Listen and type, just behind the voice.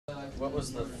What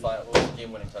was the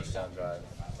game-winning touchdown drive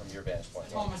from your vantage point?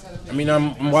 I mean,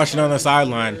 I'm watching on the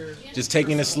sideline, just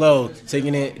taking it slow,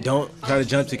 taking it. Don't try to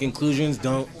jump to conclusions.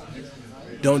 Don't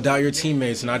doubt your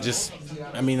teammates. And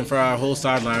I mean, for our whole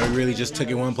sideline, we really just took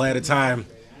it one play at a time.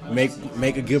 Make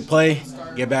a good play,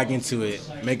 get back into it.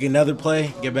 Make another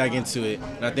play, get back into it.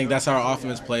 And I think that's how our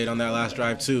offense played on that last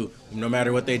drive too. No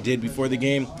matter what they did before the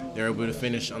game, they were able to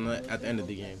finish at the end of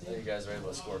the game. You guys were able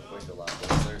to score quick a lot.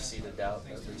 Was there a seed of doubt,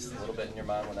 at least a little bit in your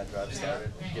mind when that drive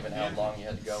started, given how long you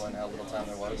had to go and how little time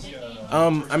there was?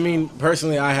 I mean,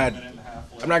 personally, I'm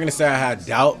not going to say I had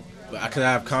doubt, but I could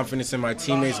have confidence in my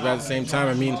teammates, but at the same time,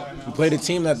 I mean, we played a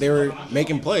team that they were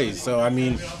making plays. So, I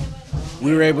mean,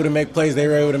 we were able to make plays, they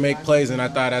were able to make plays, and I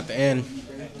thought at the end,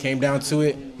 came down to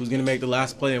it, who's going to make the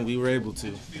last play, and we were able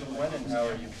to. When and how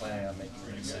are you planning on making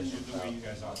your decision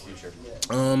about the future?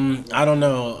 I don't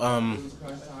know.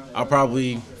 I'll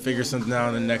probably figure something out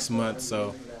in the next month,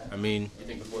 so, I mean. You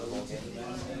think before the bowl game?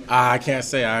 I can't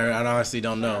say. I honestly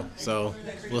don't know. So,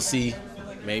 we'll see.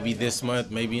 Maybe this month,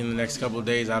 maybe in the next couple of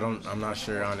days. I'm not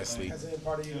sure, honestly. Has any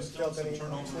part of you felt any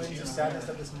twinge of sadness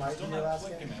that this might be your last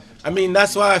game? I mean,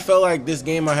 that's why I felt like this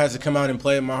game I had to come out and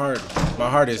play it my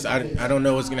hardest. I don't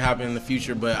know what's going to happen in the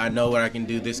future, but I know what I can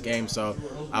do this game. So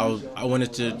I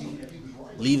wanted to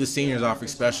leave the seniors off,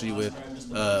 especially with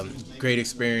great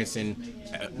experience, and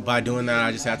by doing that,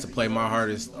 I just had to play my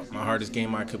hardest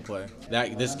game I could play.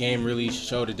 This game really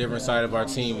showed a different side of our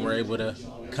team. We're able to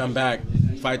come back,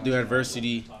 fight through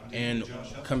adversity, and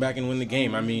come back and win the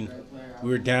game. I mean, we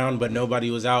were down, but nobody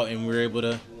was out, and we were able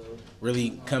to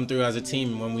really come through as a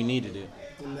team when we needed it.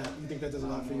 And you think that does a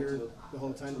lot for the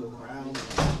whole time, the morale?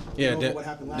 Yeah,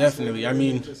 definitely. I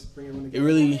mean, it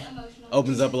really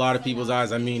opens up a lot of people's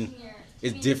eyes. I mean,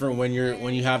 it's different when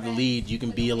you have the lead. You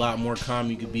can be a lot more calm.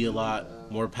 You can be a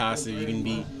lot more passive. You can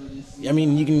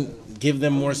give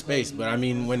them more space. But I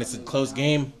mean, when it's a close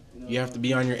game, you have to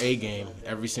be on your A game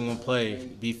every single play.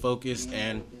 Be focused,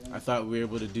 and I thought we were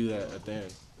able to do that at the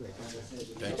end.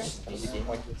 Thanks. Did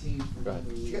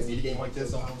you guys need a game like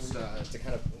this almost to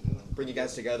kind of bring you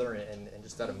guys together and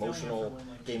just that emotional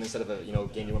game instead of a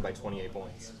game you win by 28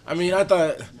 points? I mean, I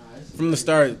thought from the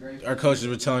start our coaches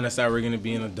were telling us that we're going to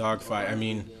be in a dogfight. I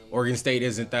mean, Oregon State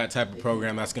isn't that type of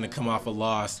program that's going to come off a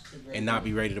loss and not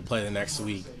be ready to play the next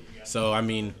week. So, I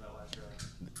mean,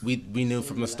 we knew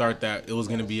from the start that it was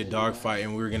going to be a dogfight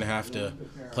and we were going to have to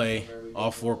play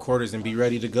all 4 quarters and be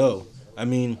ready to go. I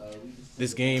mean,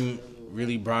 this game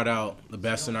really brought out the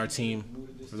best in our team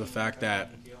for the fact that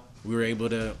we were able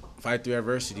to fight through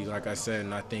adversity, like I said,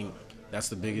 and I think that's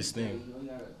the biggest thing.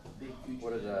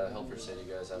 What did Helfer say to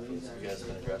you guys afterwards? Have you guys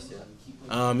been addressed yet?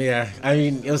 Yeah, I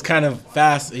mean, it was kind of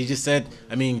fast. He just said,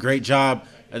 I mean, great job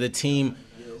of the team.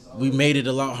 We made it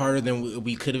a lot harder than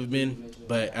we could have been,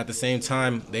 but at the same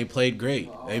time, they played great.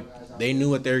 They knew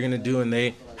what they were going to do, and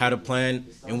they had a plan,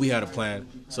 and we had a plan.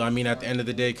 So, I mean, at the end of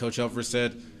the day, Coach Helfer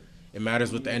said, it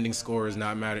matters what the ending score is.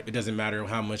 It doesn't matter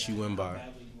how much you win by.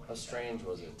 How strange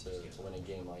was it to win a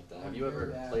game like that? Have you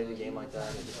ever played a game like that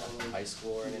in high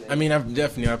school or anything? I mean,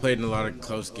 I played in a lot of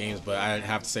close games, but I'd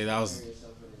have to say that was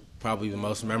probably the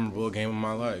most memorable game of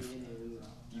my life.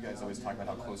 You guys always talk about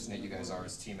how close-knit you guys are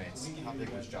as teammates. How big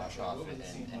was Josh off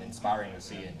and inspiring to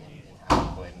see in how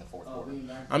he played in the fourth quarter?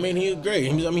 I mean, he's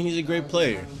great. He's a great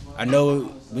player.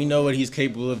 We know what he's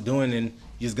capable of doing, and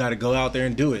you just got to go out there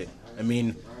and do it. I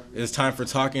mean, there's time for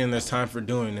talking and there's time for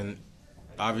doing, and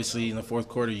obviously in the fourth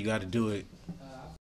quarter you got to do it.